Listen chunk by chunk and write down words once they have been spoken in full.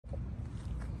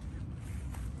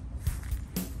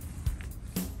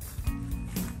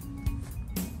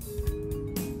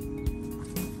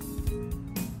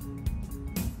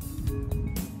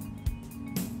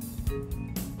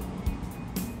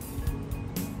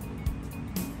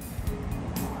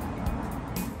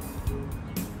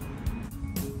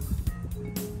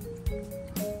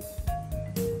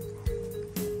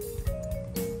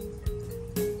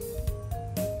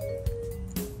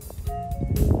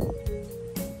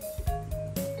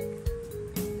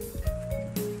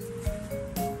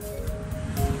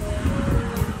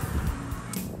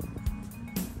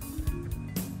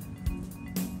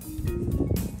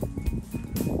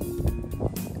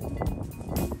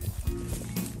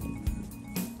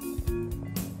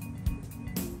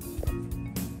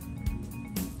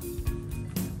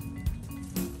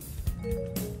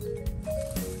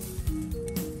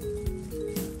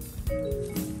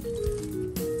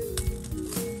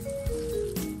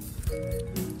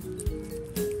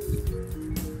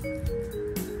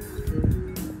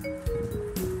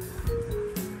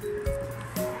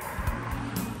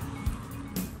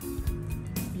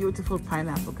Beautiful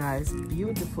pineapple, guys.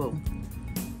 Beautiful.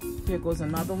 Here goes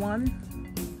another one.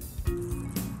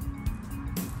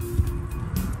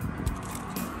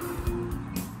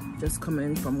 Just coming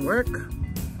in from work.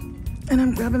 And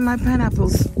I'm grabbing my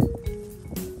pineapples.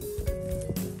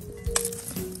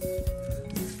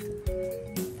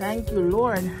 Thank you,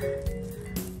 Lord,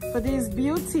 for these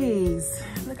beauties.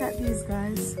 Look at these,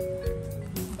 guys.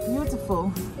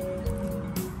 Beautiful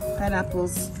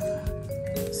pineapples.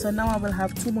 So now I will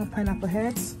have 2 more pineapple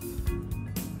heads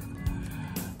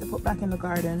to put back in the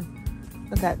garden.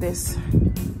 Look at this.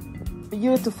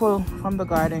 Beautiful from the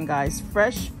garden, guys.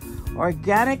 Fresh,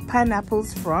 organic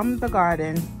pineapples from the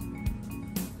garden.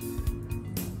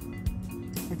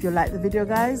 If you like the video,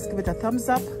 guys, give it a thumbs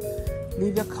up.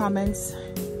 Leave your comments.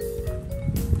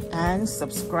 And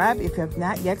subscribe if you have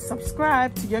not yet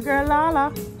subscribed to your girl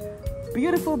Lala.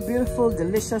 Beautiful, beautiful,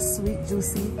 delicious, sweet,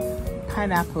 juicy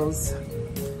pineapples.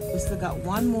 We still got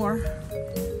 1 more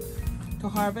to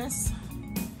harvest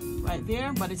right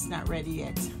there, but it's not ready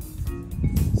yet.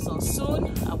 So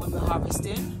soon I will be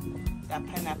harvesting that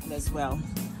pineapple as well.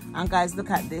 And guys, look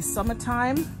at this.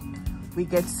 Summertime, we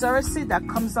get cerasee that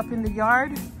comes up in the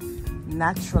yard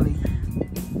naturally.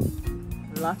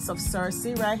 Lots of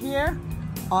cerasee right here,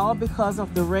 all because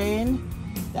of the rain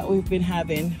that we've been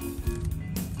having.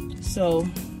 So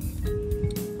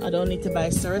I don't need to buy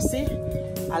cerasee.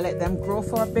 I let them grow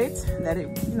for a bit, let it,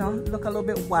 you know, look a little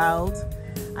bit wild.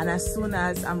 And as soon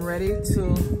as I'm ready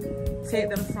to take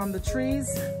them from the trees,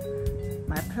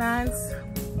 my plants,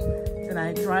 then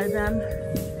I dry them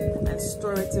and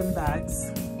store it in bags.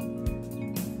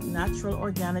 Natural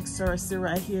organic cerasee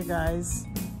right here, guys.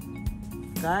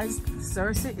 Guys,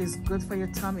 cerasee is good for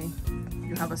your tummy. If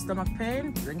you have a stomach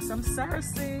pain, drink some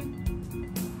cerasee.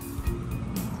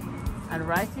 And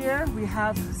right here we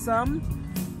have some,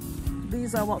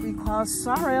 these are what we call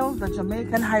sorrel, the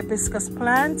Jamaican hibiscus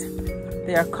plant.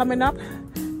 They are coming up.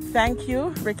 Thank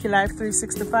you, Ricky Life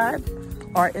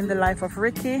 365, or In the Life of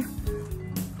Ricky,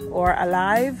 or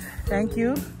Alive. Thank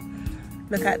you.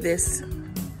 Look at this.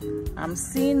 I'm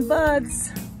seeing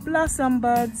buds, blossom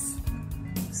buds.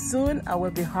 Soon I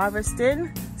will be harvesting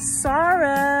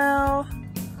sorrel.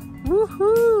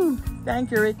 Woohoo!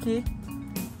 Thank you, Ricky.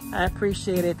 I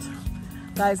appreciate it.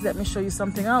 Guys, let me show you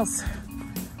something else.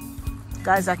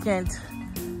 Guys, I can't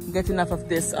get enough of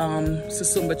this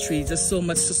susumba tree. There's so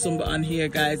much susumba on here,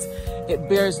 guys. It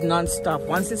bears non-stop.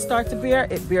 Once it starts to bear,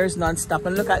 it bears non-stop.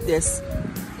 And look at this.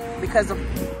 Because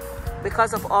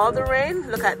of all the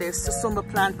rain, look at this susumba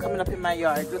plant coming up in my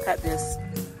yard. Look at this.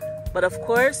 But of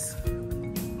course,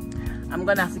 I'm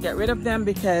gonna have to get rid of them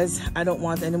because I don't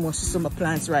want any more susumba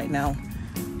plants right now.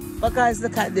 But guys,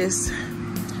 look at this.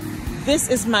 This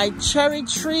is my cherry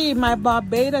tree, my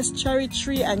Barbados cherry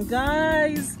tree. And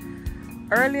guys,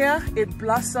 earlier it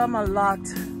blossomed a lot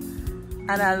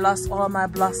and I lost all my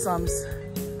blossoms.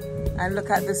 And look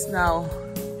at this now.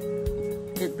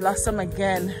 It blossomed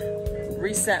again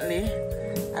recently.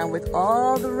 And with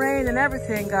all the rain and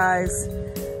everything, guys,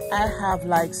 I have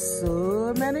like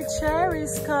so many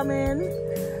cherries coming.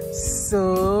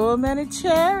 So many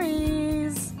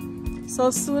cherries. So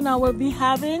soon I will be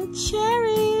having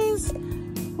cherries.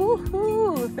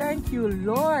 Woohoo! Thank you,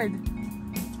 Lord.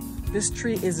 This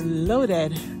tree is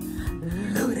loaded.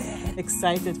 Loaded.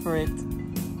 Excited for it.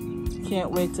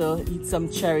 Can't wait to eat some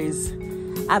cherries.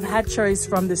 I've had cherries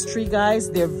from this tree, guys.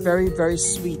 They're very, very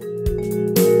sweet.